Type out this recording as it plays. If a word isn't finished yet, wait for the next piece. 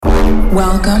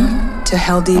Welcome to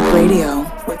Hell Deep Radio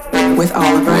with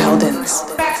Oliver Heldens.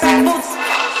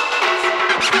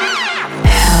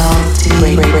 Hell Deep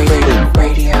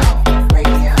Radio.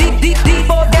 Deep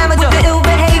for damage, the ill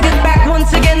behavior back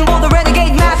once again for the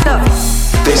renegade master.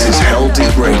 This is Hell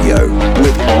Deep Radio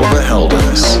with Oliver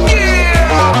Heldens.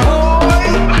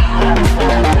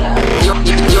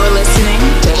 You're listening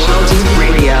to Hell Deep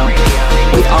Radio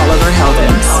with Oliver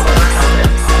Heldens.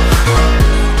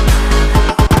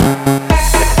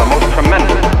 It's the most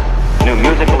tremendous new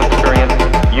musical experience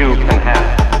you can have.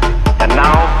 And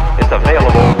now it's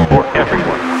available for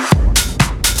everyone.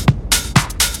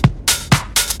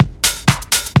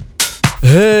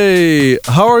 Hey,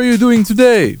 how are you doing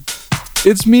today?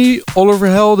 It's me, Oliver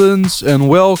Heldens, and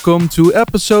welcome to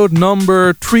episode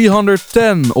number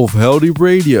 310 of Hell Deep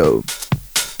Radio.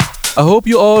 I hope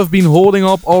you all have been holding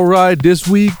up alright this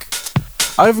week.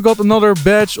 I've got another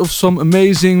batch of some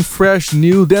amazing, fresh,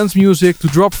 new dance music to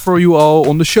drop for you all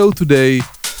on the show today.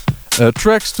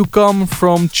 Tracks to come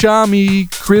from Chami,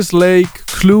 Chris Lake,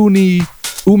 Clooney,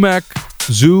 Umek,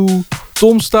 Zoo,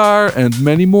 Tom Staar, and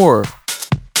many more.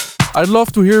 I'd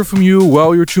love to hear from you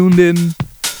while you're tuned in.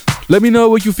 Let me know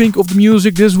what you think of the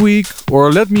music this week,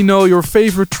 or let me know your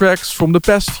favorite tracks from the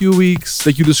past few weeks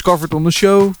that you discovered on the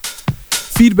show.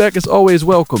 Feedback is always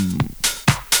welcome.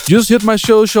 Just hit my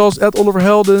socials at Oliver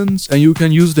Heldens and you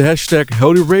can use the hashtag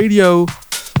HellDeepRadio,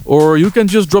 or you can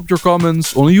just drop your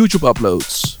comments on YouTube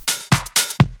uploads.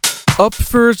 Up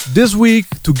first this week,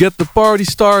 to get the party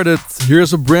started,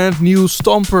 here's a brand new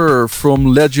stomper from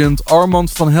legend Armand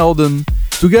van Helden,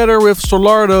 together with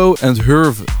Solardo and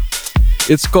Herve.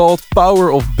 It's called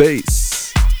Power of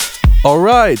Bass.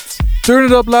 Alright, turn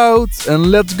it up loud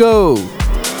and let's go!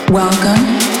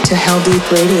 Welcome to Hell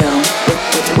Deep Radio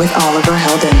with Oliver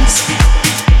Heldens.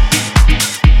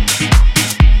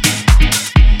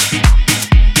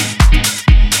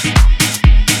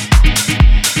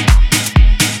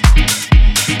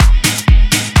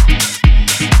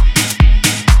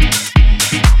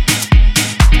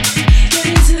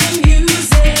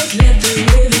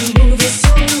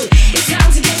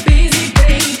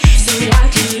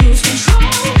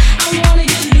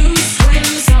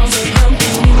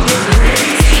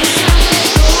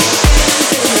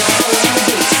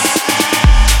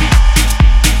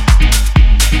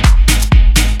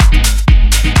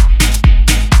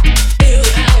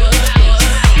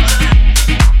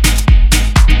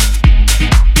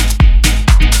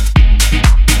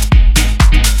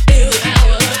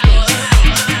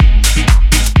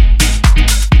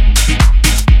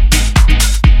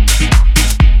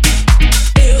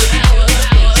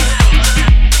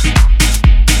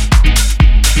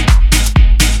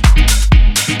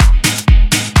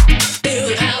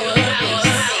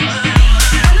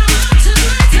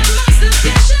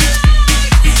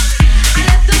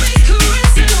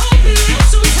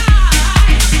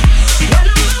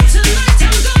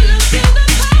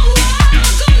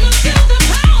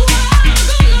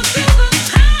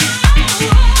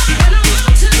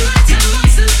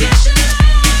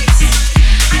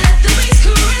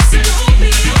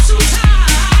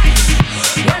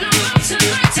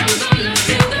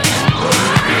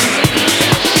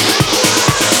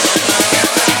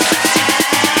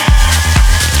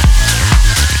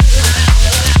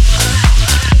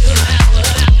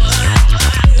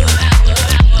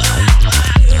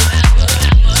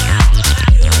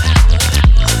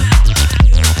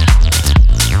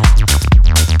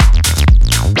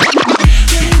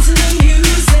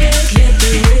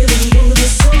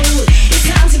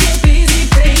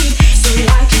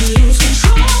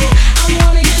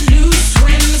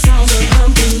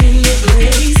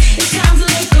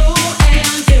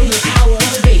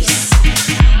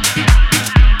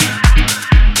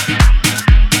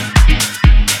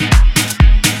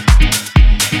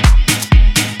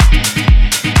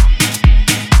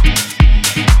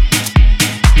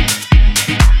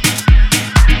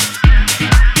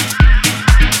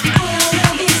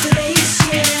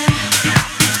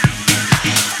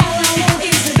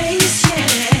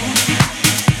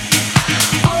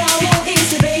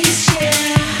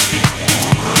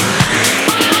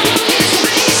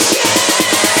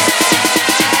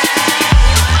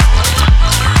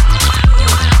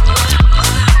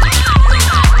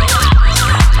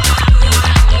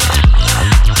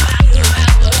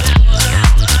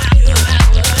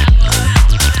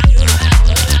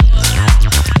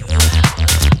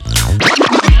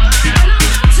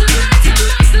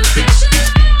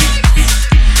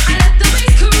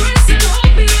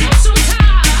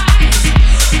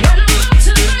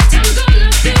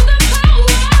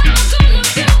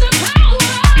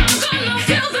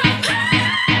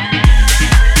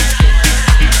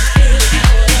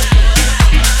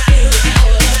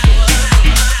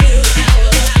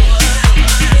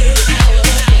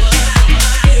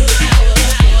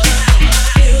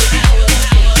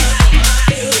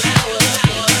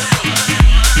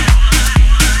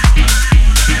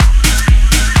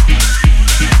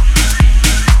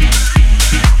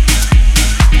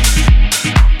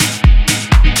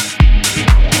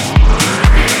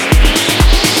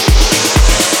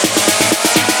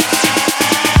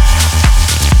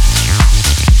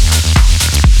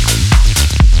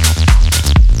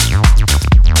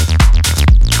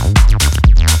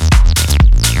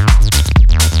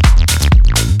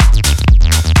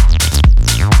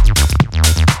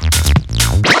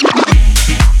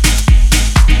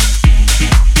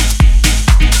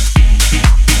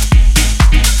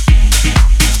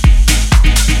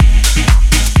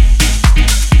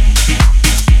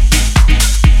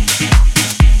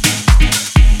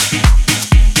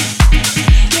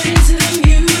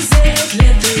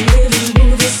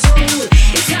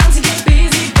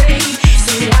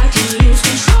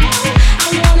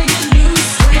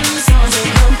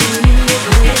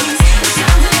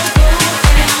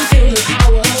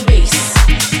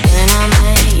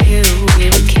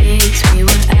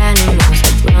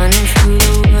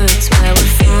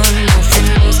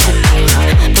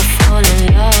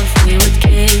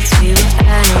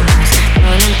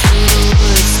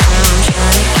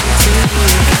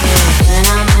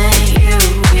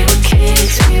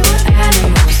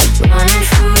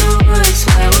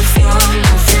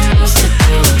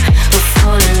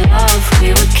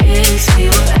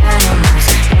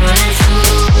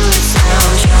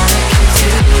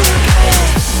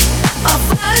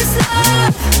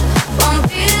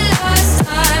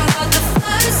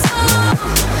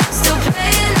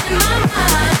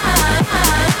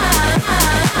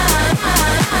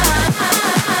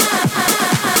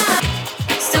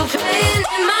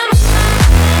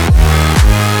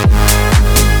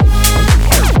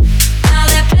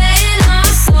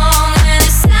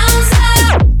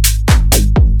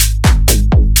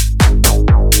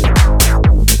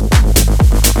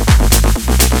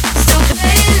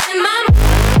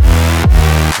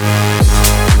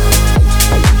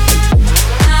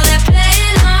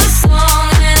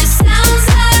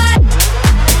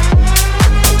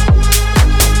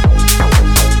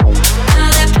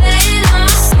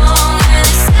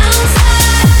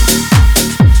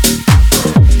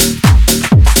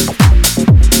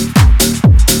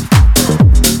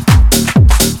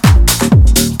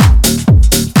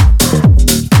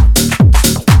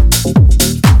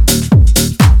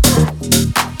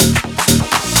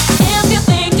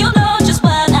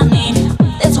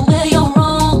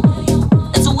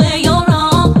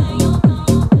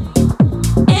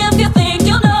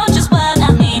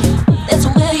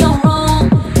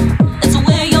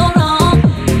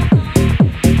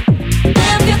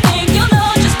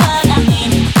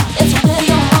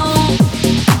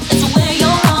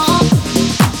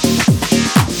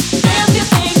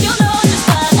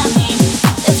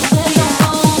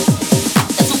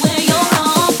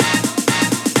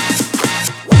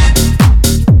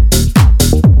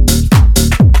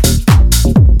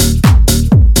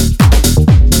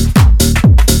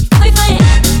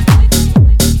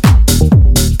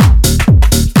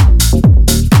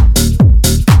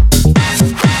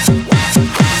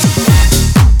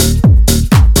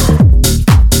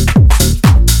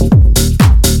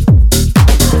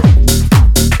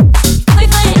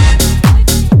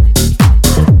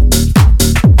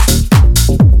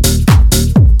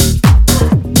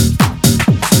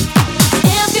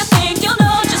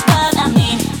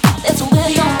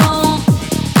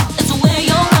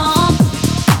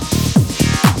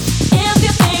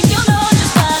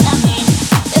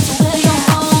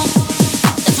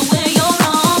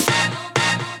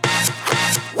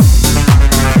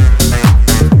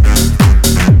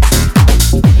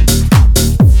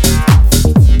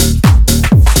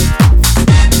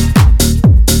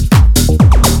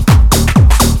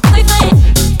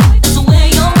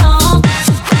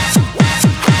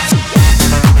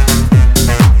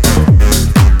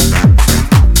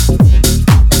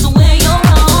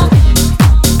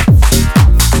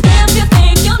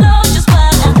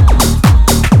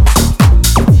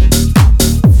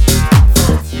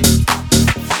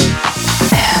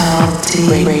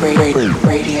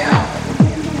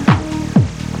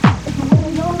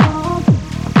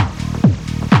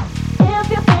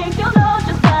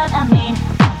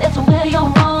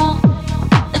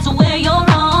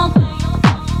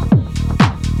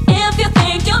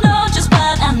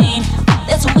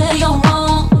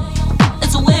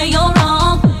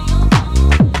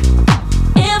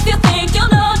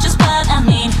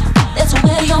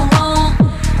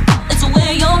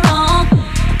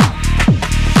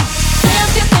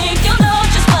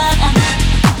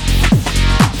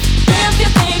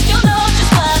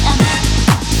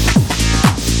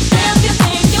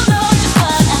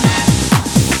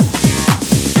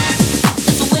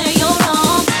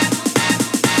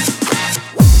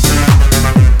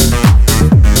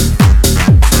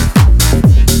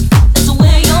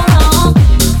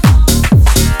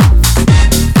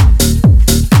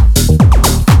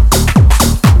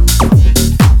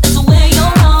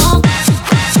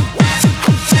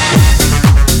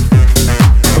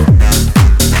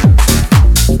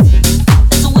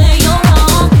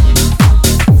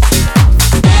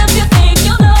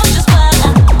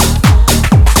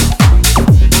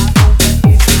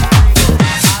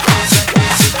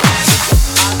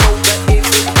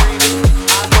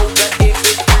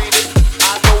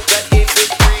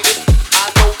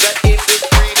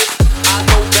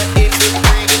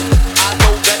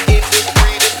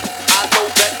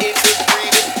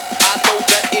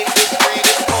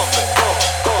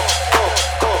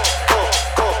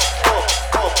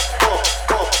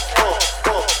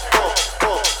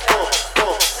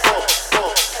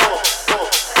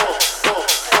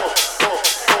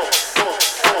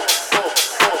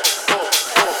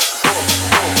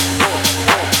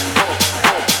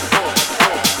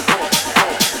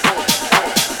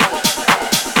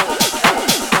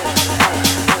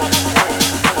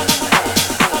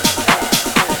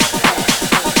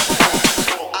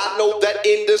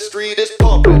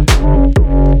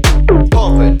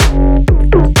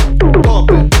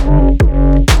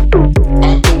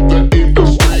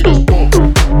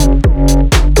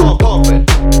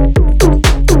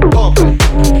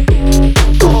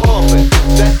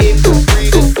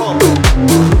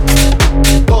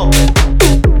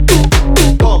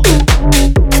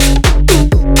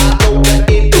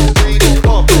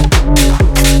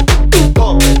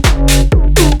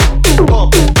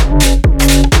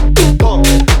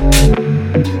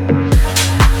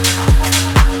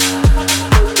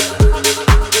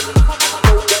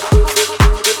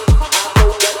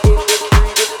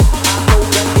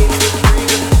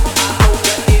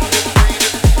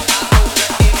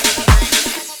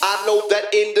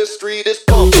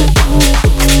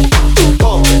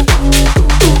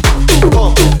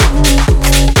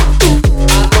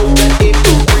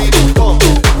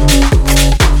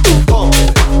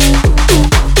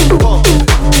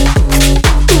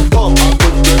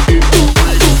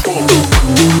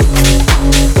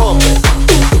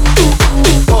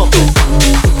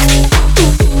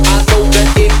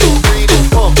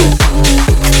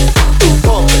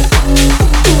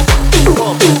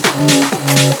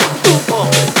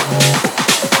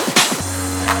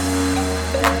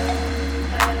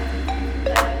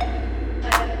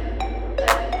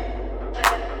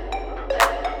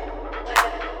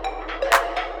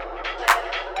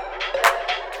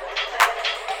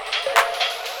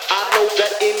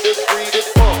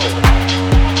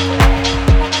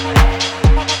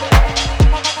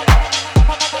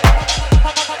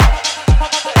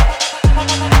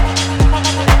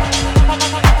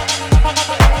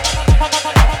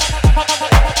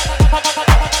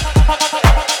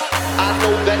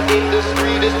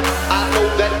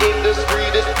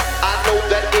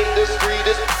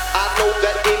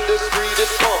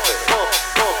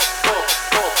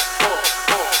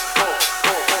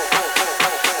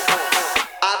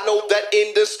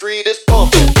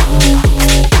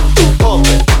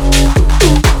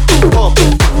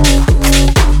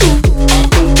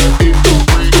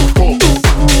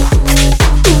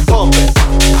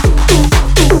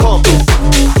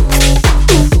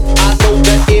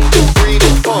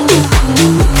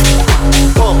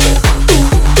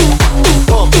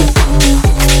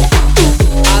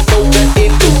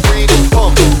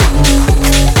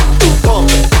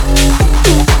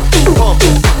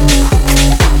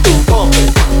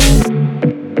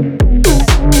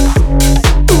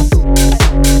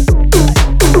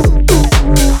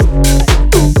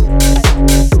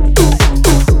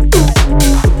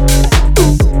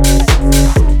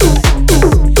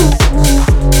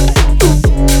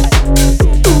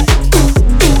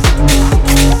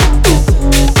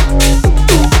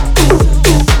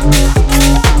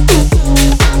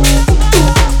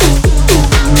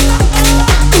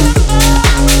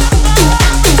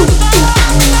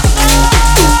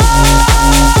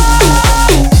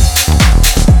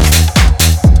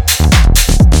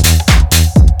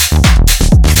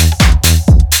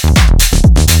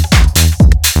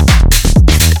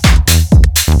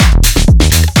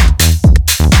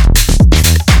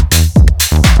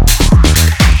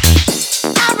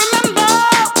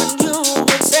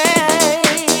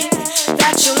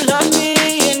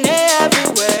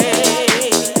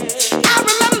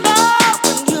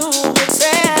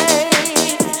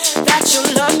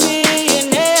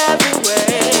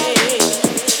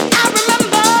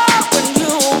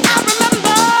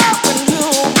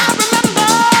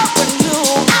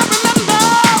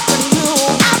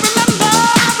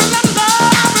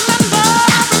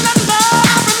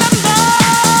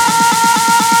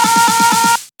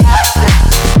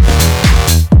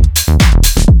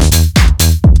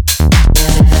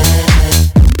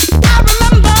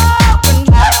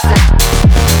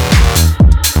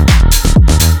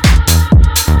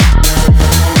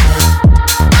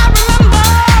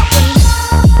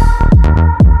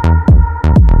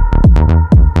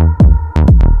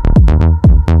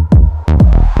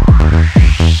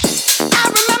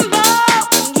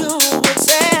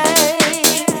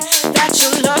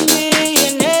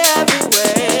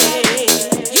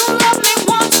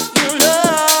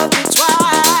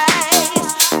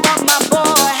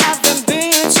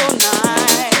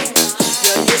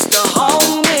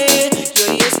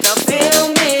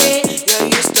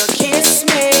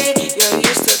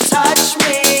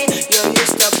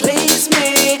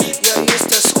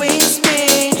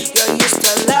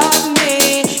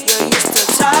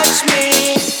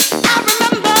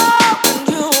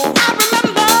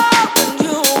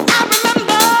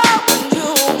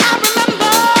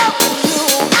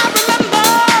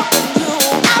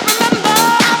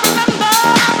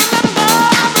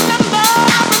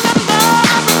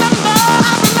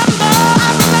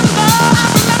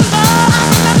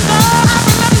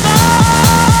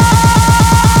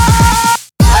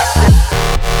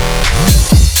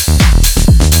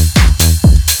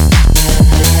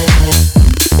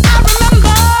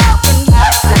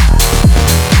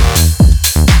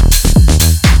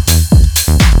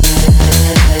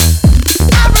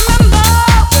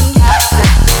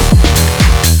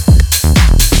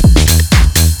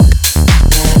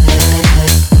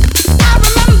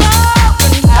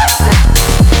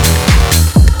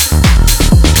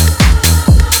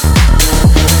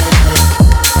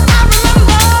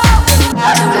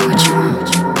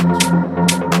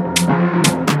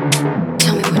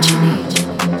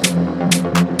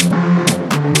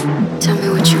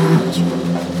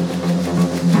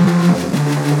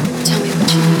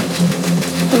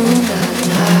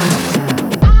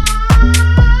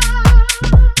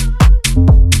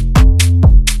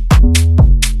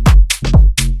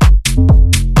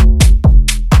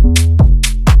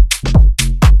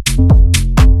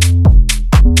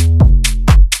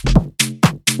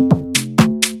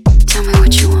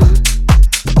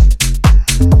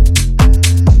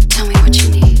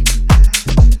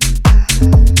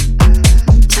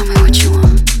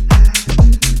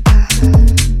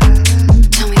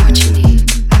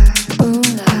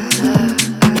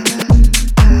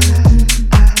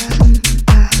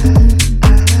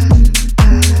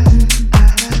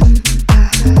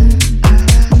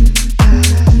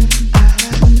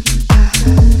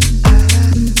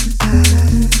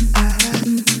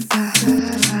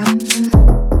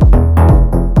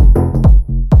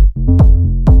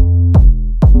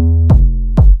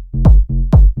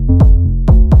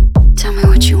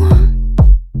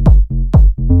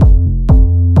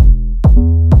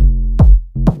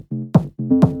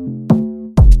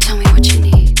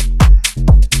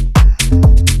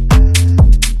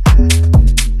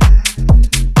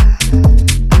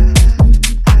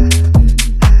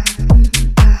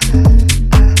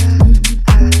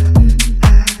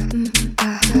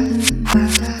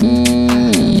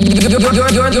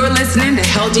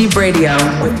 Hell Deep Radio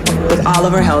with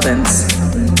Oliver Heldens.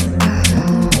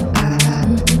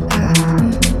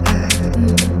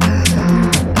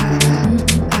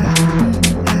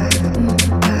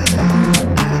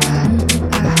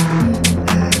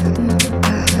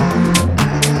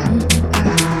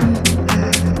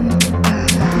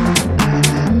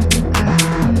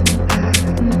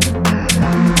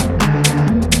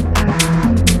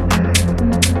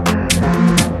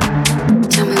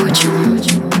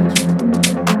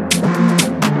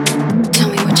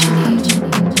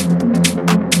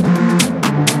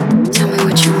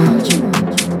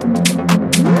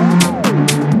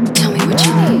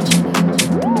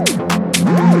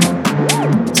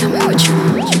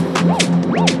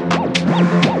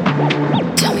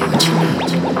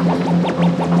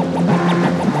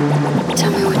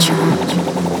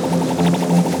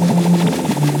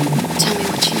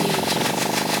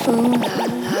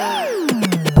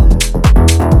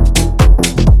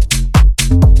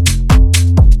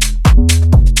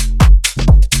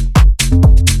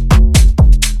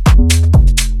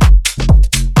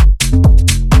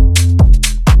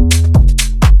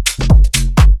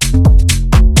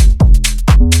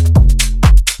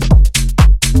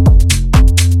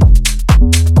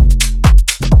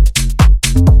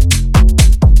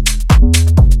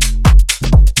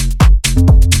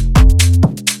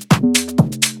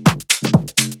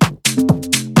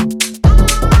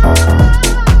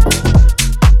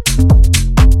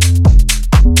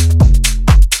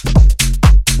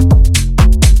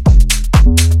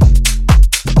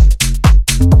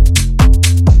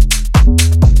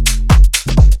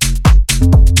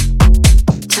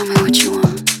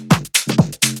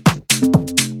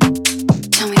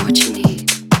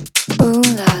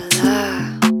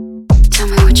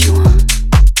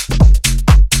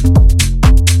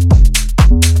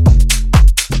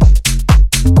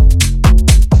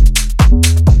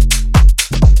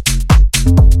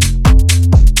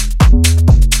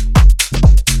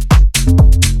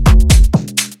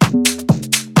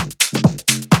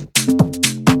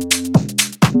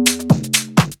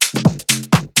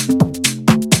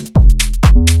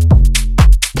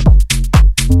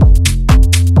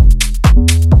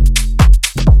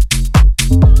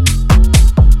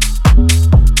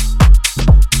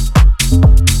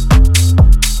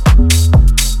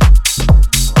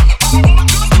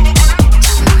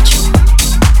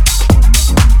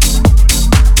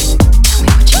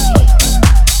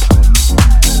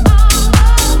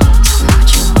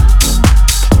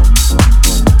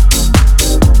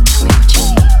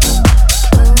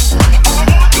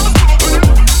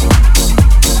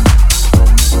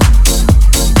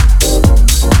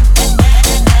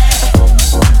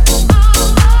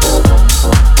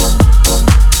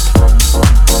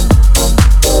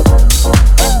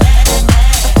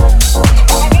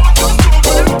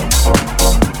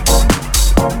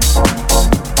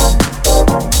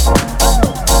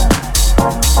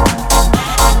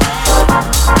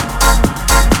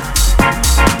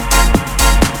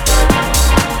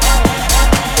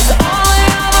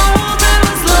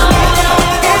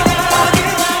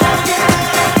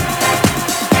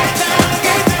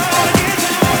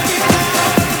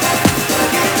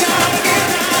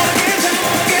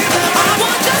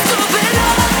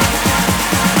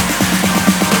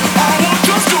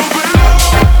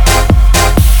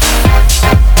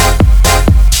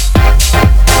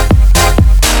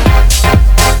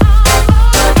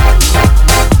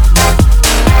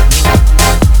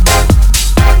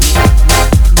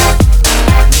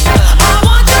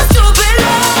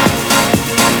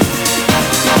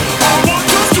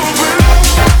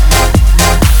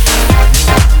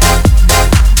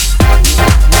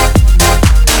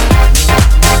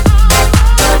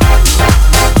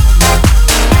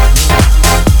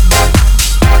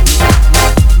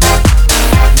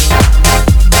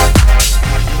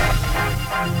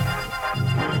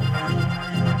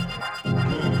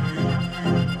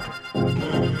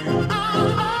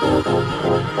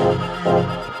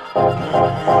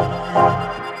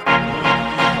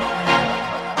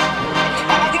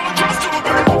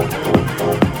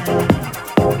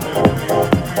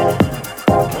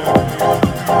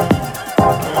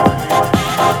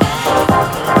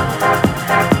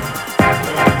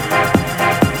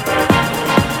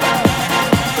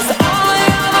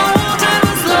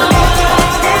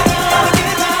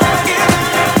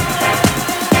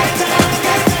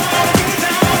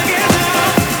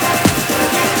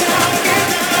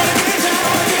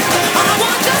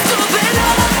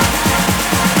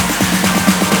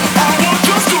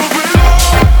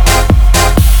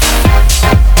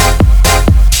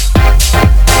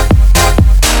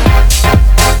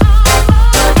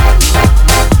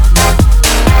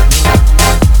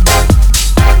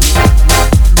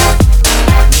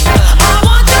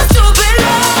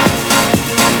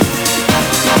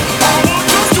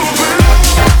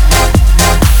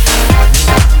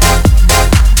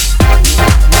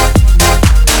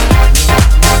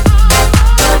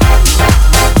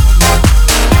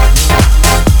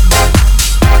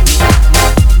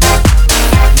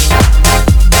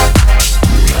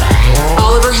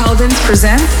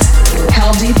 presents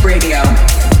Hell Deep Radio.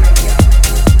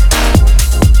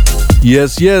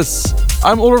 Yes,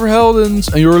 I'm Oliver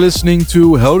Heldens and you're listening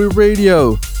to Hell Deep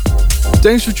Radio.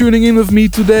 Thanks for tuning in with me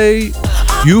today.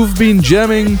 You've been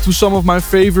jamming to some of my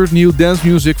favorite new dance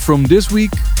music from this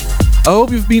week. I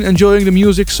hope you've been enjoying the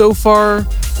music so far.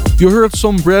 You heard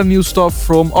some brand new stuff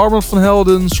from Armand van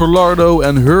Helden, Solardo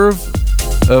and Herve,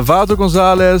 Vato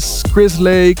Gonzalez, Chris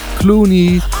Lake,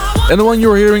 Clooney, and the one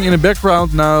you're hearing in the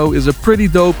background now is a pretty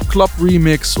dope club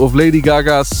remix of Lady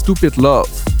Gaga's Stupid Love.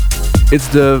 It's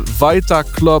the Vita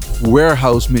Club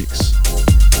Warehouse mix.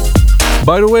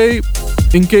 By the way,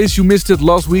 in case you missed it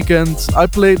last weekend, I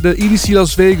played the EDC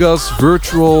Las Vegas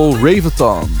virtual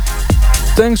Raveathon.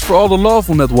 Thanks for all the love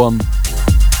on that one.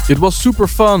 It was super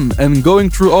fun, and going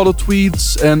through all the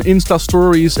tweets and Insta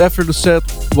stories after the set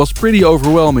was pretty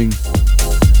overwhelming.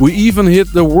 We even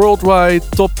hit the worldwide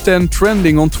top 10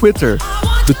 trending on Twitter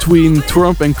between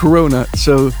Trump and Corona.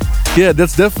 So yeah,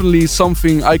 that's definitely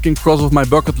something I can cross off my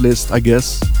bucket list, I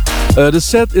guess. The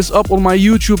set is up on my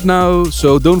YouTube now,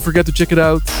 so don't forget to check it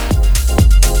out.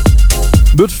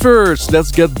 But first,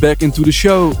 let's get back into the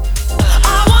show.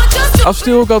 I've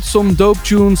still got some dope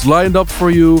tunes lined up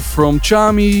for you from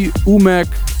Chami, Umek,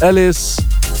 Alice,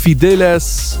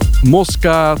 Fideles,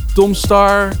 Mosca, Tom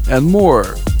Star and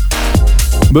more.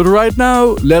 But right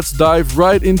now, let's dive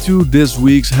right into this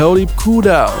week's Hell Deep Cool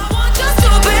Down.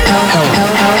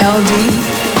 Hell Deep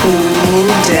Cool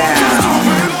Down.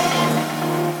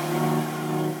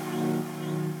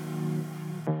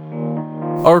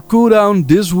 Our cool down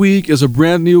this week is a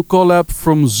brand new collab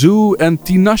from Zoo and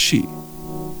Tinashe.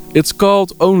 It's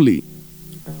called Only.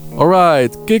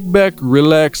 Alright, kick back,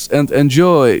 relax and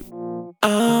enjoy.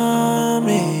 On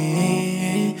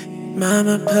me,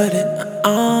 mama put it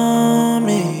on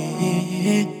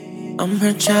me. I'm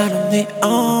her child, I'm the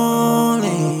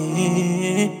only.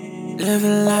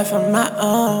 Living life on my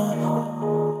own.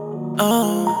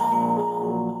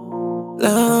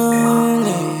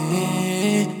 Lonely.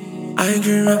 I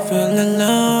grew up feeling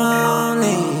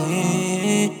lonely.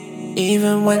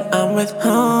 Even when I'm with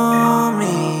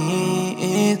homies,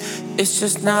 it's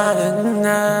just not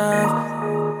enough.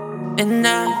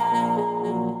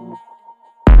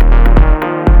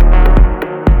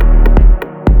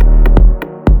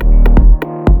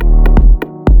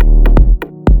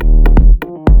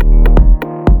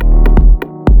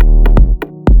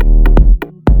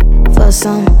 For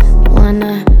someone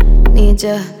I need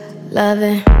your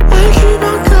loving. I keep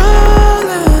on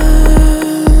calling,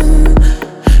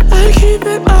 I keep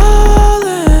it all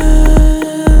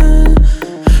in.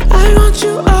 I want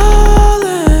you all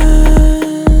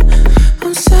in.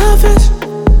 I'm selfish.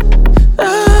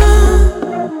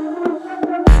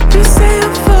 Just say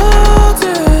I'm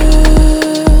folded.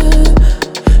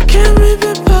 Can we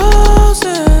be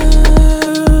posted?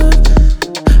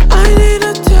 I need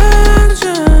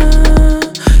attention.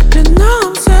 You know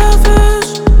I'm selfish.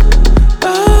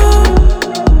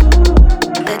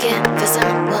 Looking for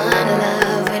someone to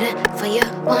love, waiting for you.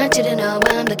 Want you to know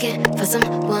I'm looking for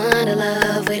someone to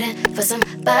love, waiting for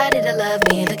somebody to love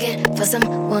me. Looking for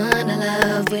someone to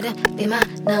love, waiting be my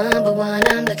number one.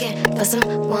 I'm looking for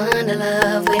someone to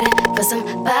love, waiting for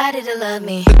somebody to love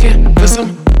me. Looking for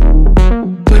some,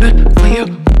 waiting for you.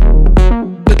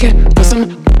 Looking for some,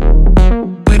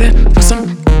 waiting for some.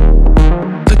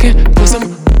 Looking for some,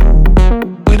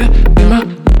 waiting be my.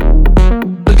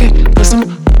 Looking for some,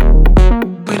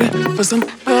 waiting for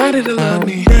somebody to love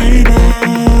me. Baby,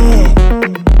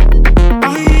 I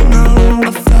know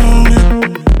I found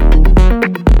it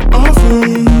all for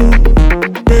you.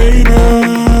 Baby,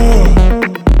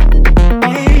 I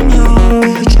know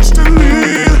you trust in me.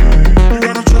 You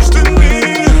gotta trust in me.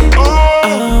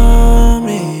 On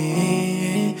me,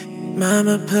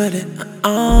 mama put it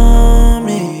on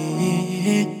me.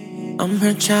 I'm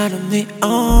her child, I'm the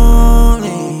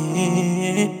only.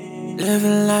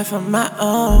 Living life on my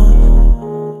own.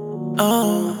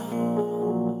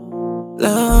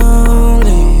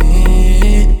 Lonely.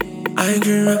 I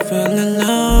grew up feeling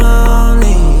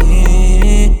lonely.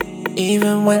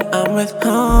 Even when I'm with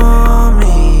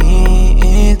homies,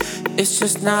 it's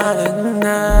just not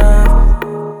enough.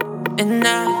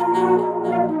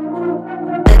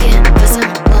 Looking for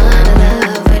someone to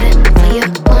love, waiting for you.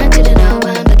 Want you to know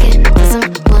I'm looking for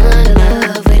someone to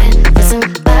love, waiting for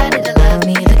somebody to love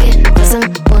me. Looking for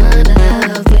someone to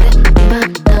love, waiting be my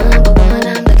number one.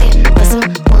 I'm looking for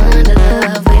someone to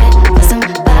love, waiting for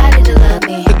somebody to love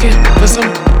me. Looking for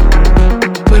some,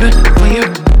 waiting for you.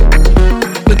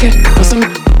 Looking for some,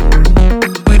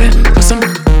 waiting for some.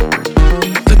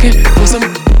 Looking for some,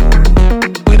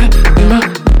 waiting be my.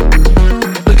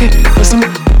 Looking for some.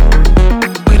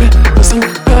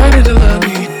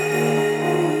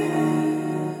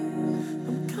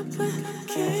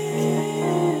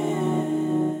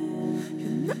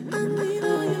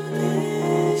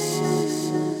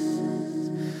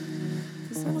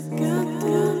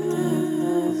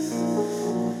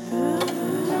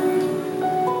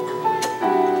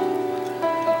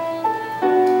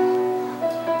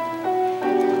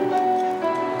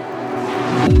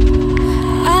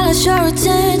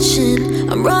 attention.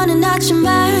 I'm running out your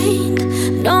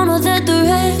mind. Don't know the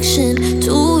direction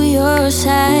to your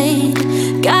side.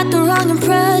 Got the wrong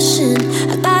impression.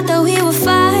 I thought that we were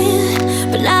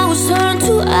fine, but now it's turned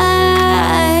to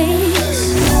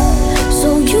ice.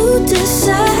 So you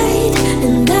decide,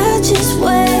 and I just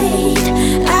wait.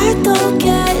 I don't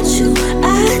get you,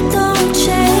 I don't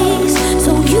chase.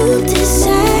 So you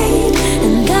decide,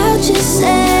 and I'll just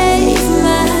save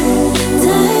my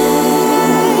time.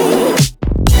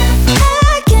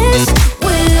 I guess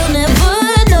we'll never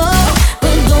know,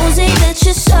 but don't say that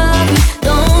you're sorry.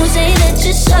 Don't say that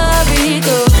you're sorry,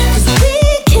 girl. 'Cause we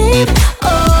came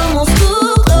almost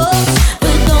too close,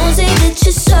 but don't say that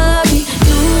you're sorry.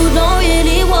 You don't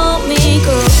really want me,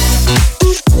 girl.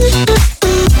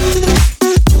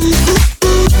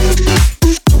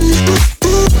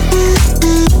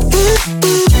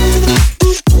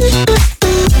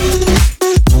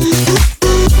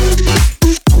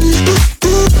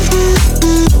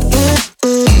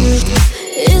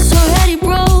 It's already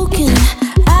broken.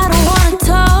 I don't wanna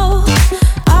talk.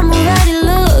 I'm already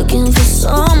looking for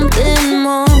something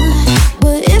more.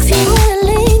 But if you wanna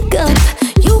link up,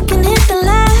 you can hit the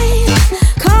line.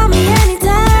 Call me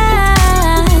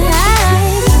anytime.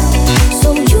 So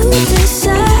you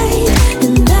decide,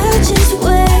 and I'll just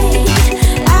wait.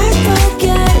 I don't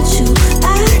get you,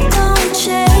 I don't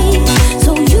chase.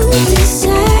 So you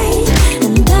decide,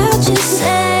 and I'll just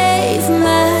save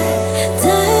my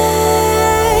time.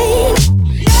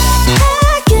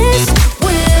 I guess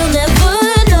we'll never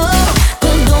know,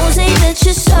 but don't say that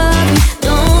you're sorry.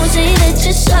 Don't say that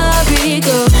you're sorry,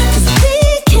 girl. 'Cause we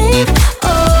came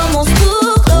almost too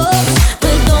close,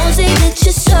 but don't say that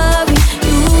you're sorry.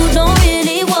 You don't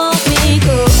really want me,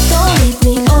 girl. Don't leave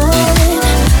me on,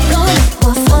 don't hit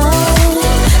my phone.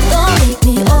 Don't leave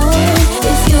me on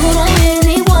if you don't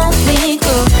really want me,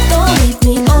 girl. Don't leave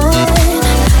me on,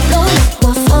 don't hit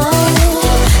my phone.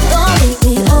 Don't leave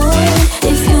me on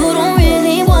if you don't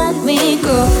really want me,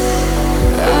 girl.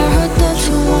 I heard that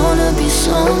you wanna be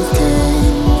something.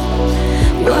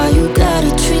 Why you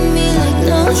gotta treat me like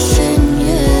nothing,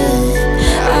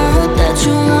 yeah? I heard that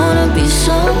you wanna be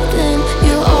something.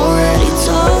 You're already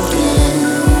talking.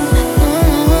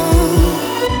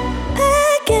 I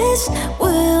guess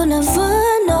we'll never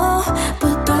know,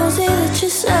 but don't say that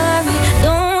you're sorry.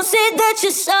 Don't say that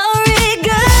you're sorry,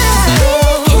 girl.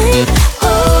 We came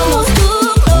almost too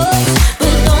close,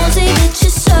 but don't say that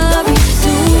you're sorry.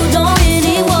 You don't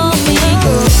really want me,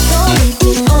 girl. Don't leave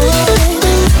me on,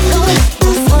 don't hit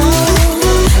my phone.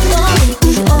 Don't leave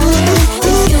me on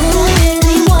if you don't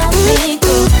really want me,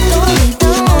 girl. Don't leave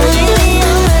me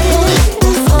on, don't hit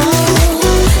my phone.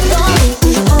 Don't leave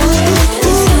me on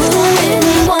if you don't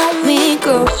really want me,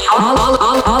 girl.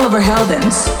 Oliver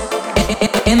Heldens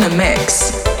in the mix.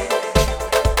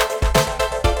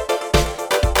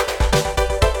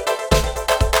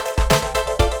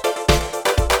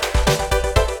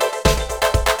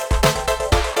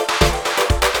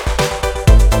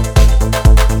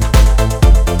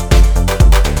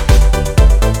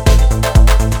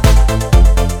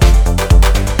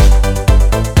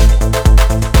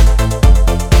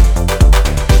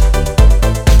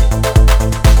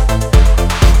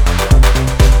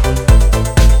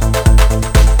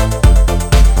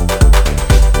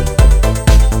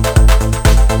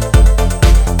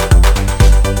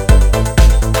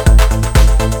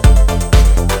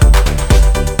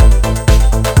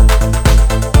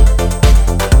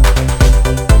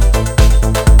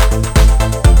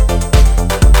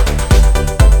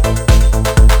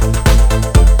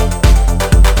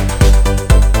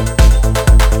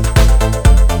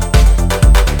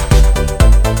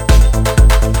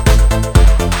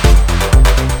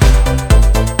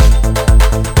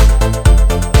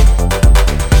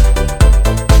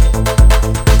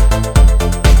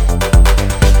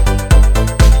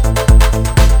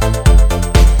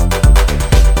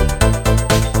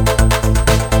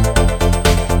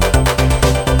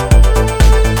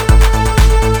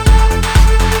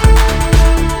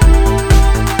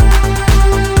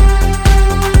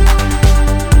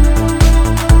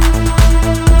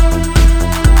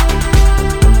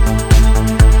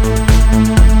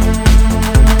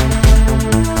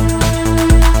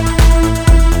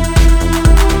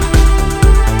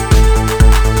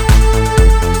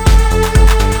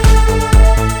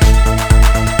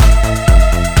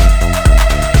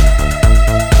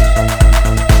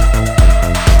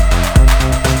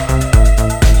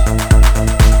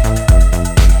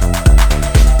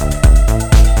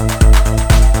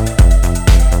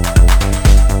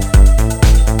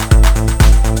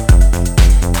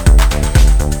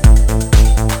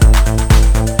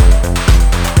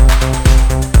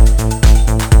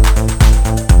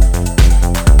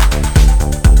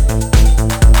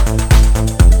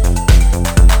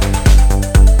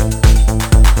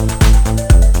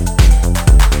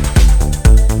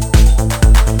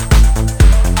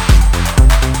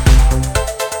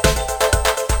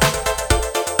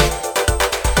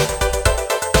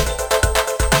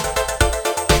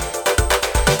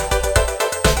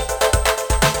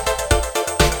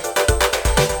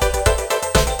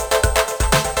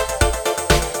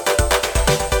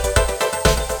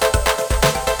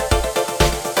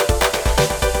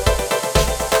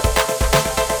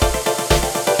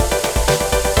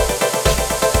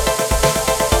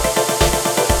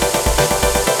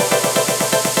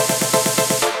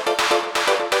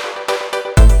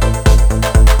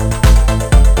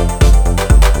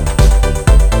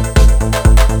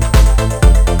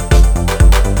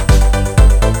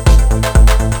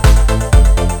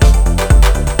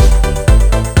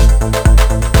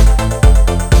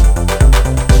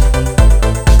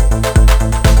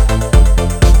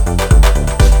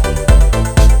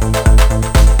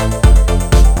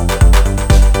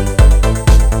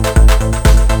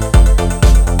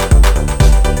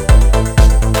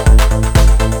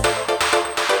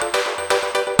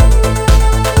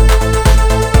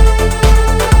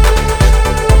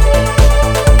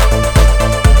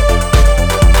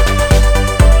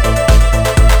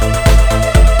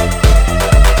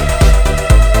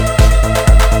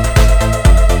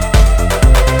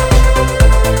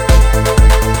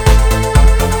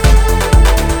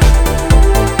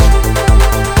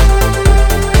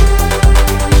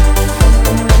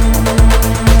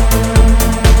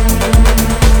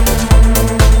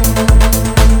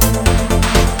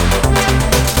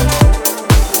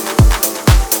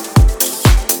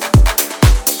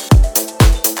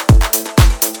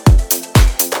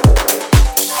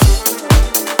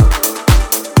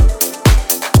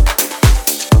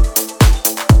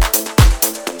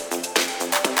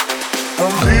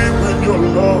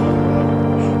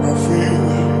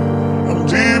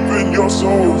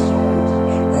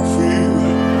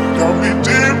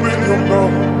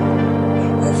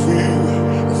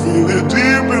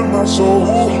 my soul.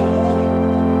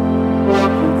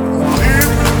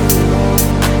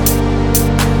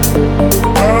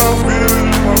 I feel it in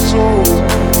my soul.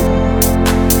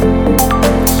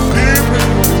 Deep in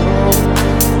my soul.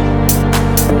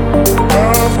 I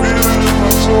feel it in my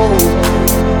soul.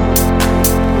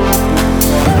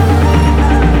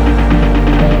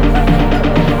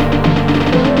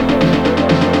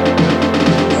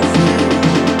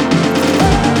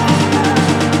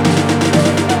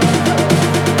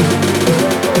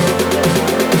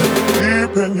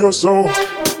 Deep in your soul.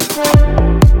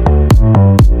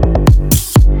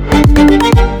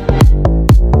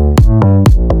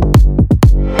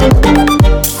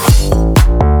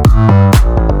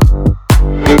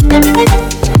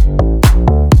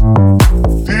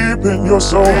 Deep in your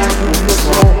soul.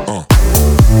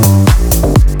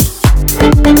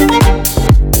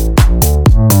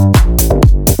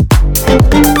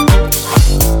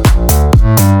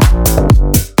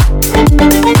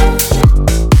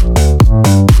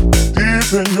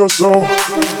 Deep in your soul.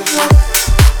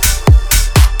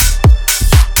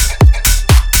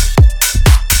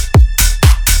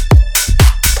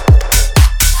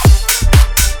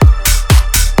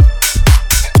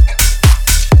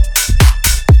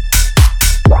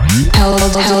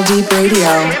 Hell Deep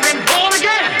Radio.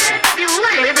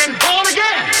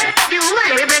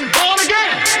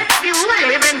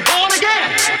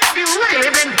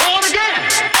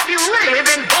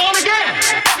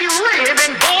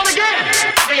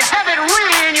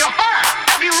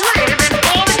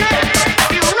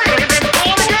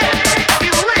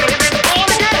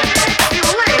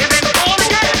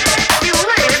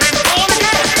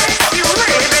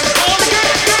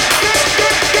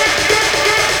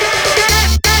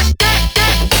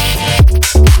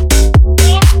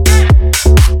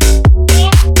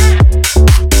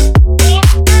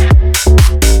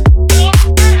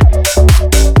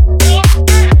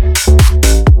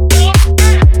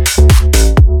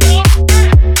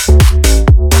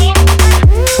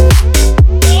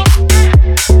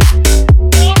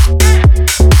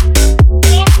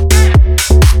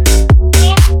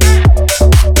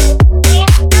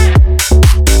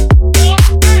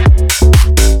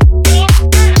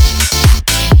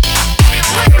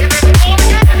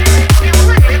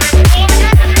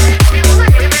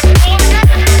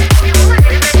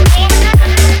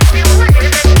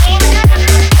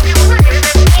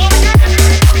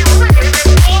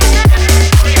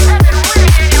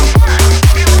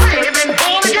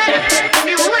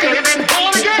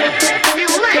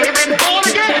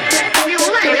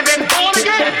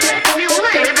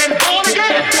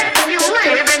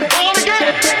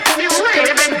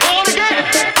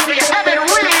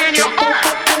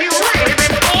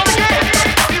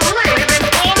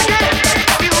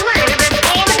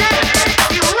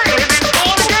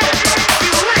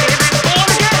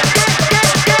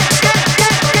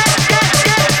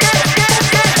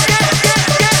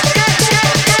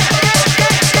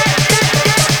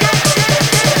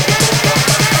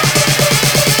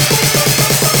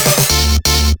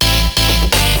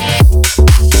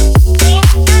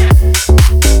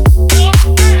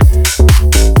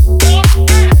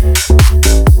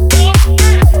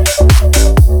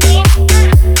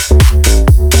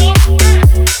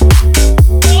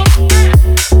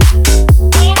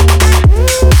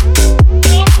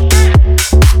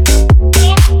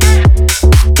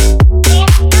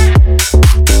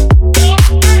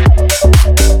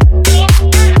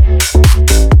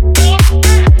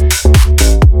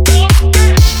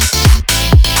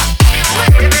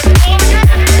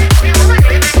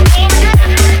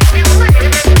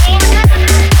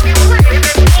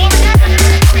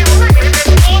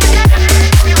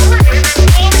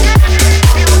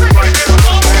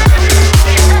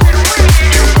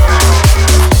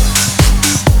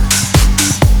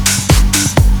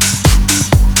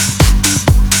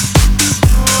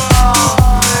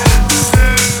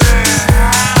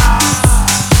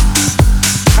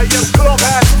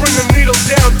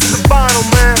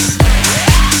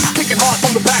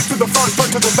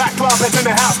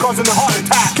 causing a heart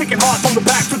attack. Kicking hard from the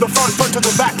back to the front, front to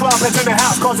the back, club heads in the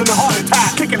house, causing a heart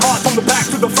attack. Kicking hard from the back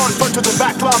to the front, front to the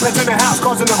back, club heads in the house,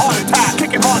 causing a heart attack.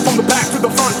 Kicking hard from the back to the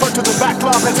front, front to the back,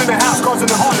 club heads in the house, causing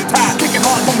a heart attack. Kicking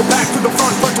hard from the back to the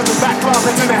front, front to the back, club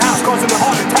heads in the house, causing a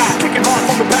heart attack. Kicking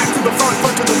hard from the back to the front, front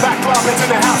to the back, club heads in the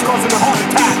house, causing a heart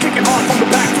attack. Kicking hard from the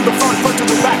back to the front, front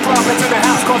to the back, club heads in the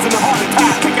house, causing a heart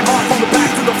attack. Kicking hard from the back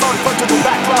to the front, front to the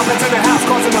back, club heads in the house,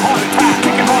 causing a heart attack.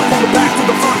 Kicking hard from the back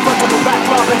to the front, front to the back,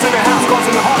 club heads in the house, causing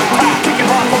a heart attack. Kicking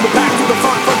hard from the back to the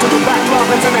front, front to the back, club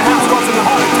heads in the house, causing a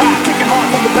heart attack. Kicking hard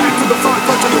from the back to the front,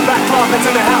 front to the back, club heads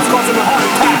in the house, causing a heart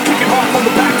attack. Kicking hard from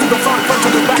the back to the front, front to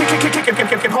the back.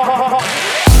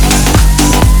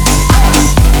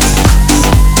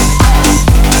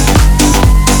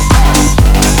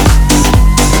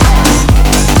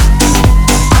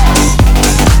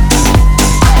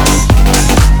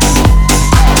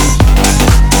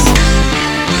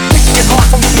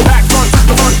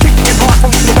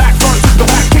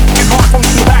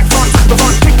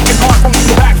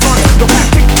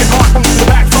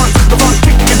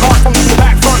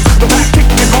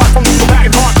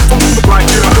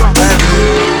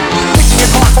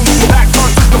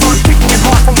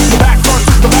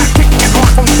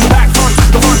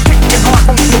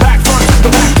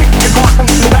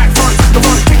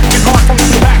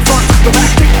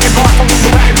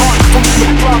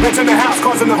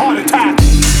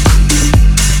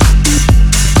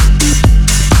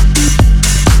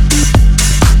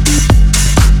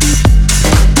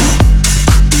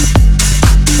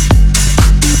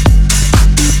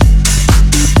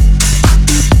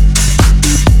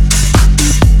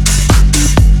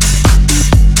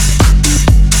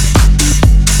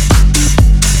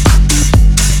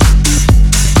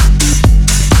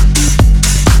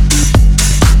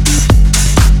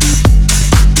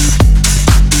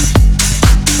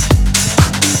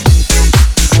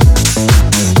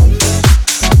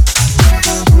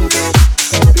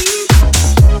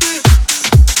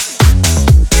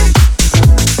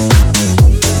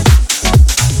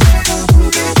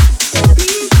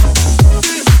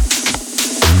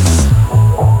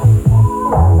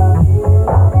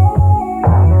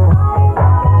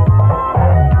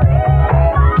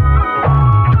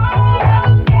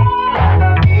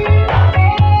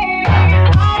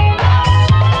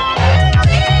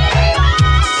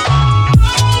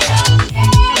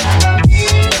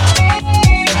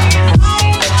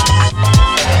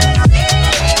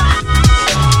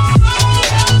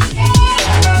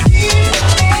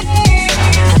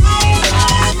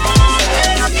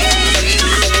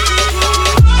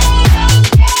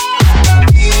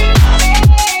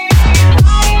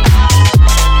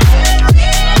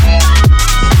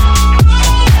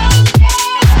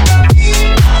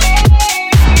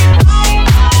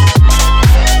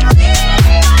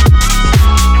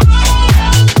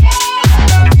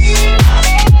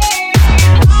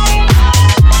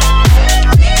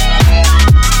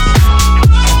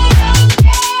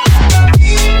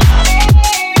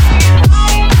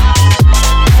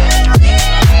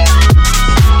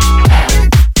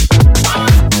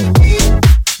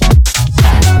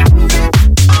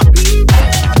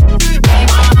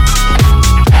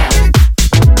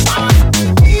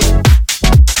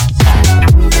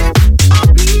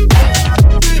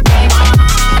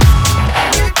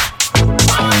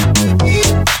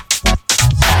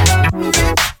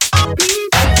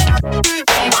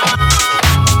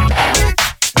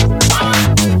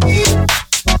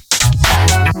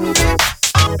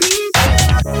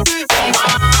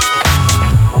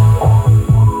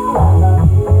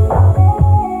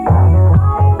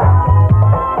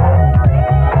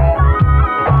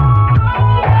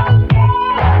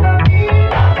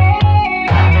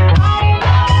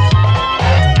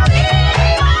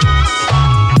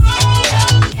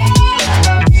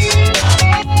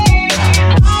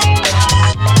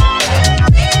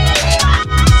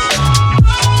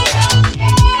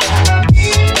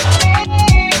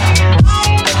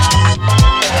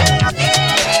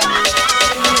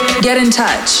 get in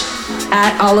touch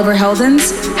at Oliver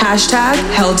Heldens, hashtag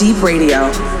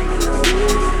HellDeepRadio.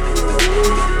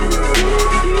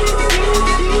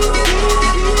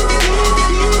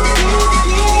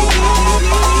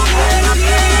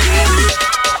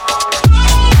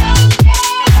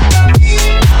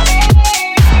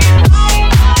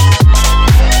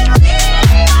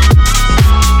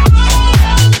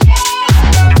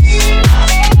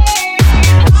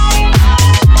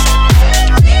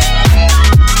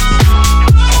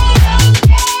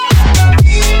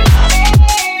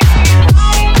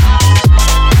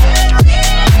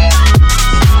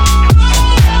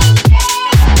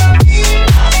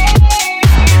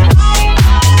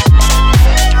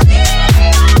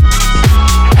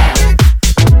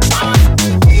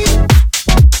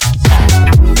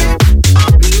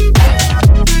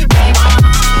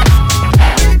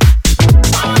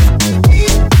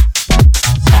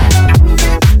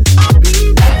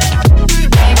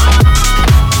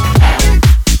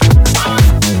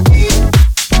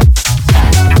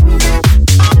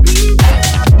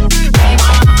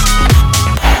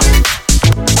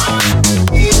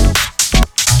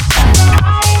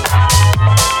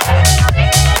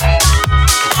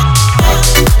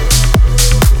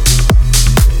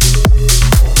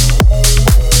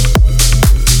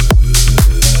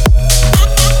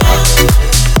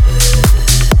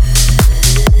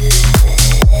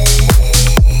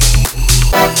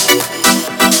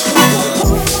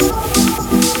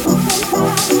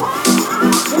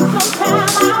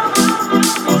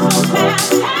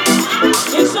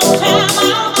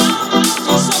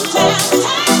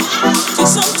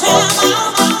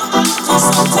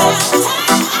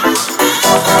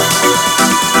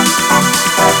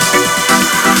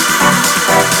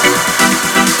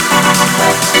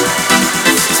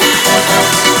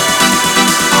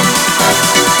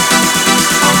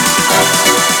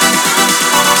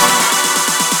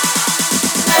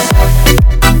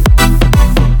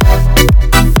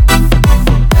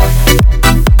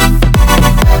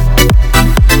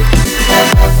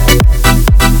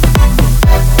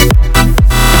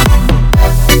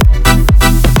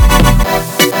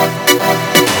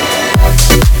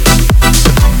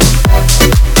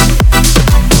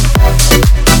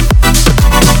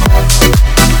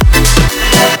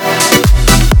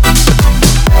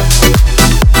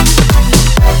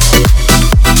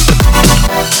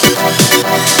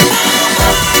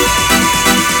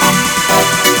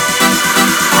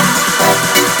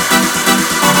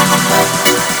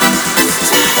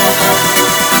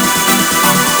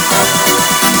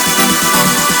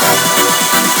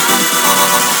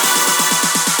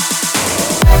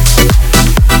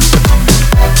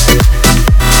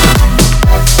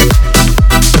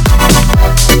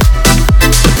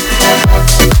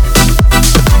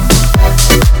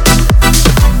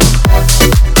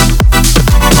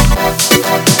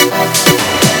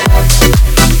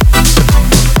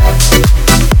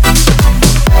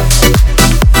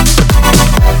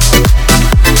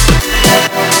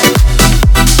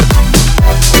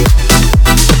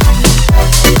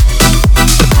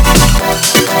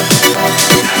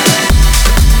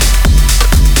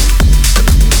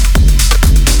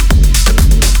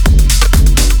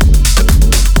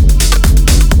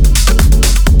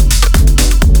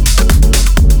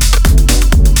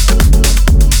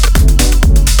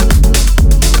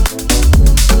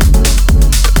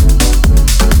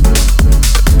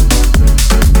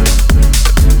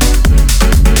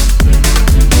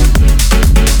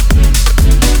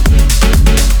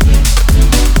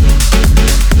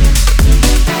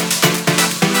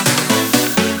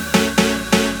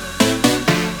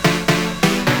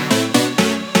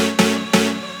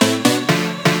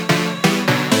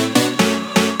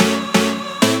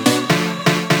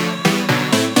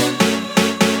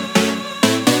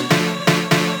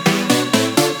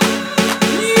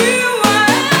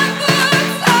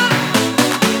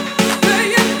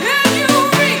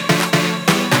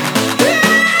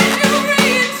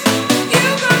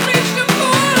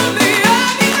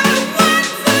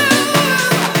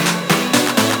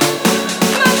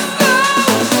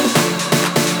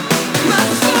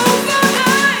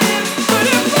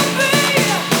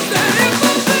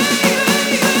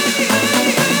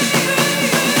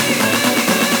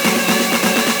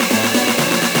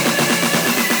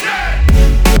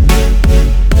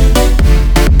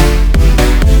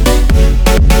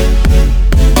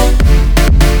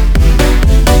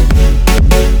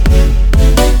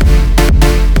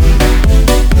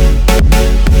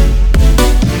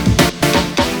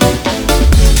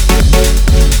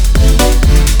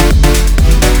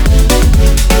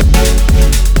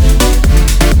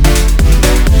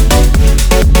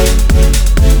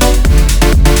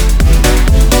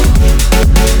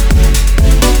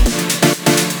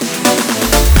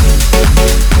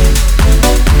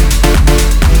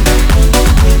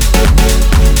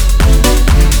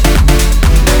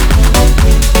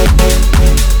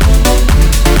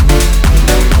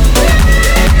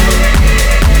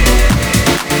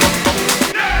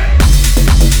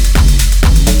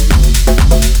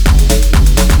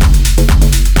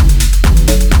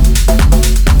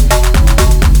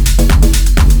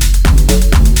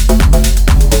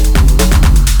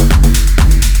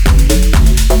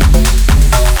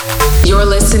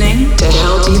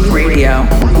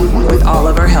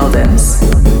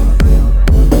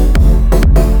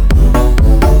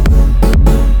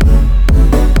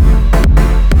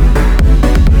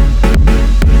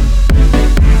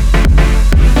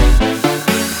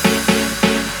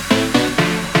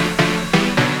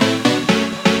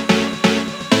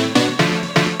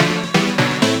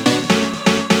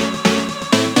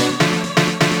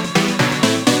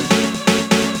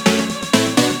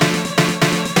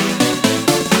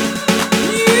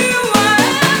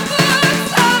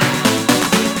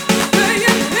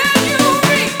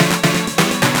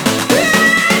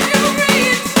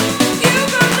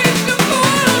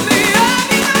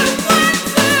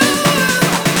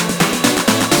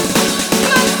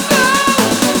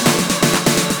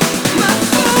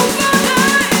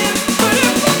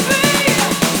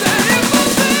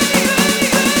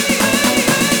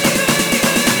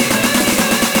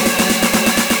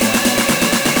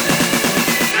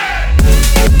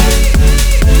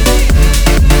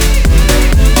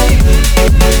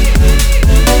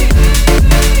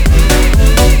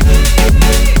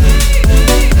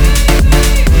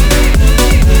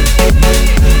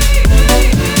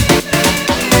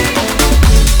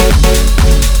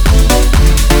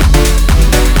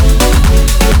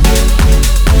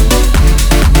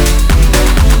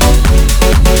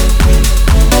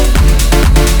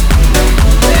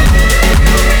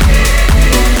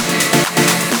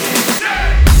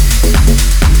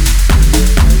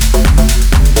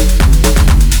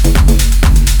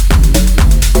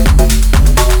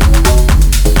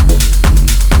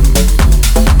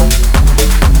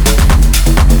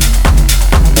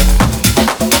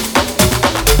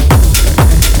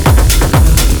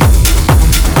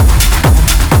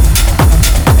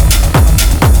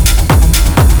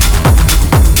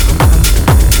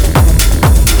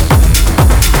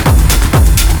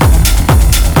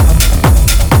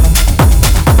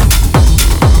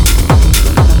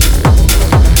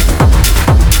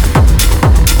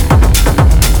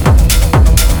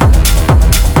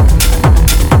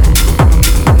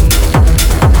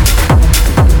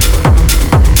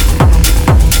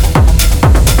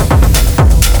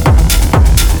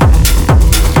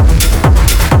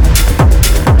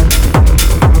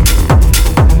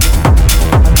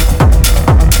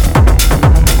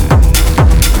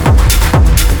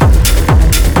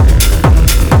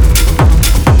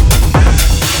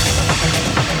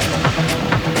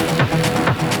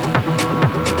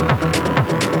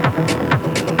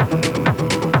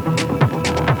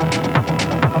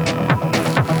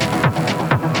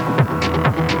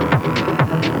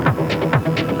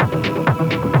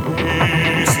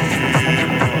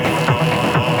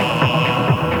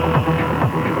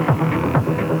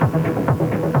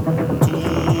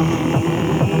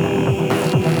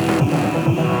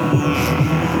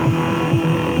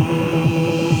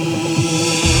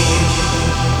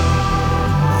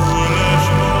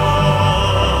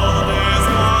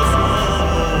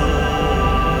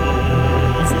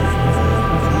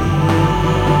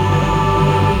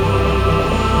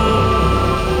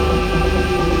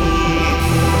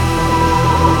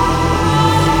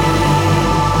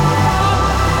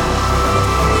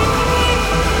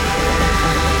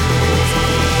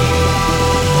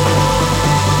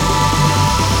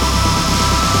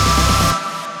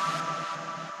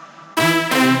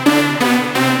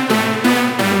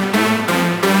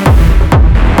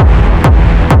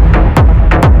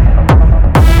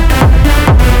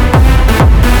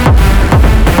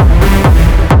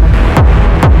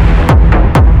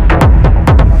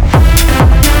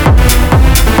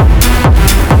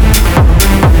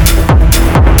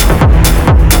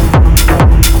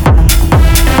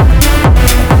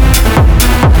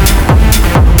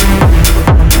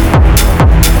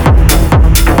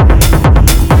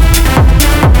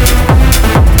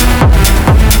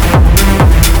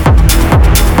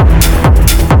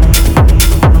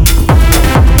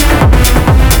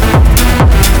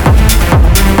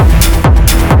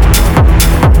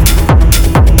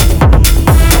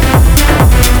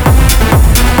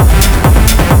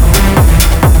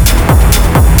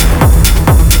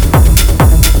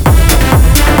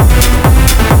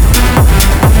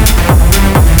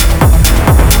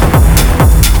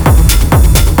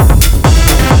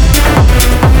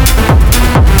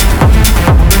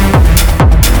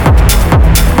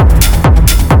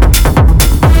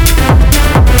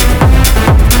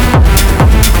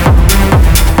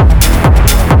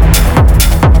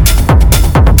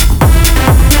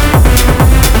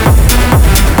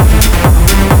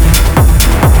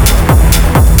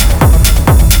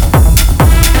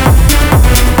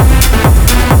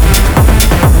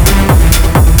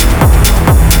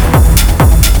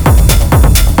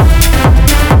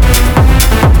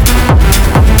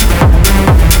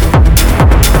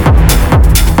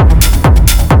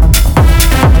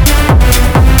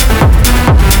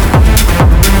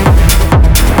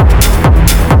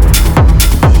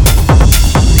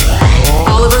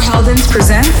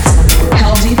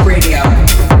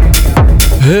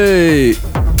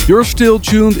 You're still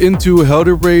tuned into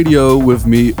Heldeep Radio with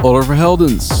me, Oliver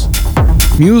Heldens.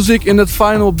 Music in that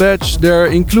final batch there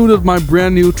included my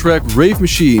brand new track Rave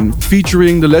Machine,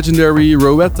 featuring the legendary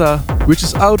Rowetta, which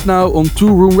is out now on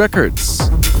Two Room Records.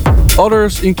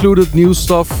 Others included new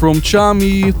stuff from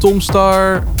Chami, Tom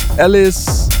Star,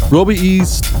 Alice, Robbie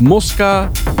East, Mosca,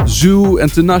 Zoo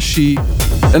and Tanashi.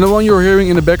 And the one you're hearing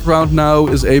in the background now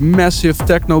is a massive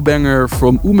techno banger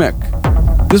from Umek.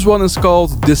 This one is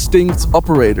called Distinct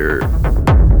Operator.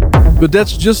 But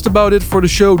that's just about it for the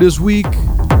show this week.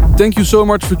 Thank you so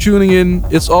much for tuning in.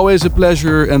 It's always a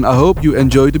pleasure and I hope you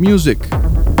enjoy the music.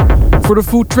 For the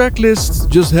full track list,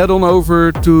 just head on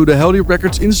over to the Heldeep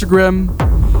Records Instagram.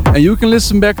 And you can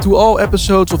listen back to all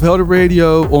episodes of Heldeep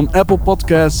Radio on Apple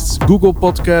Podcasts, Google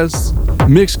Podcasts,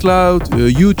 Mixcloud,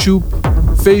 YouTube,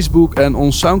 Facebook and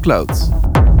on SoundCloud.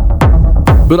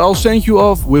 But I'll send you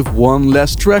off with one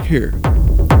last track here.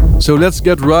 So let's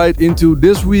get right into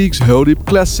this week's Heldeep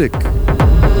Classic.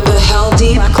 The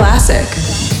Heldeep Classic.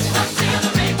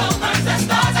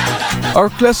 Our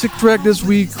classic track this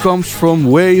week comes from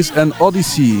Waze and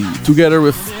Odyssey, together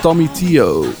with Tommy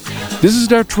Teo. This is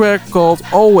their track called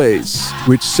Always,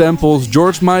 which samples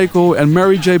George Michael and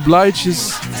Mary J.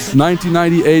 Blige's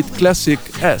 1998 classic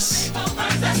S.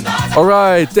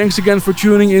 Alright, thanks again for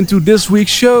tuning into this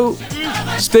week's show.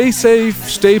 Stay safe,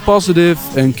 stay positive,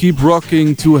 and keep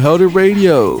rocking to Heldeep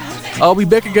Radio. I'll be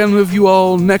back again with you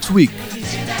all next week.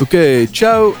 Okay,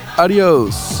 ciao,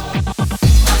 adios.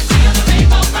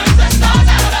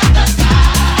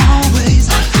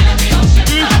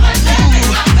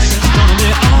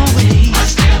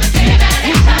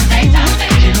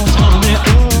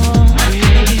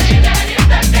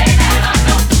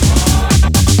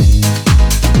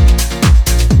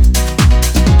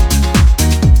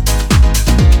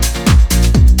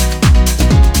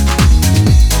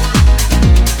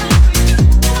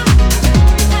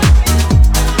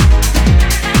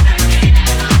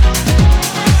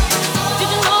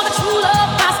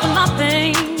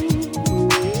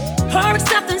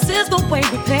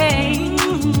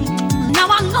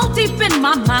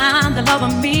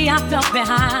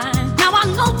 Behind. Now I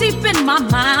know deep in my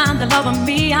mind the love of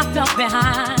me I felt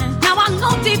behind. Now I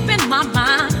know deep in my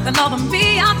mind the love of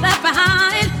me I left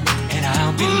behind. And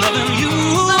I'll be loving you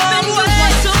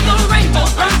always.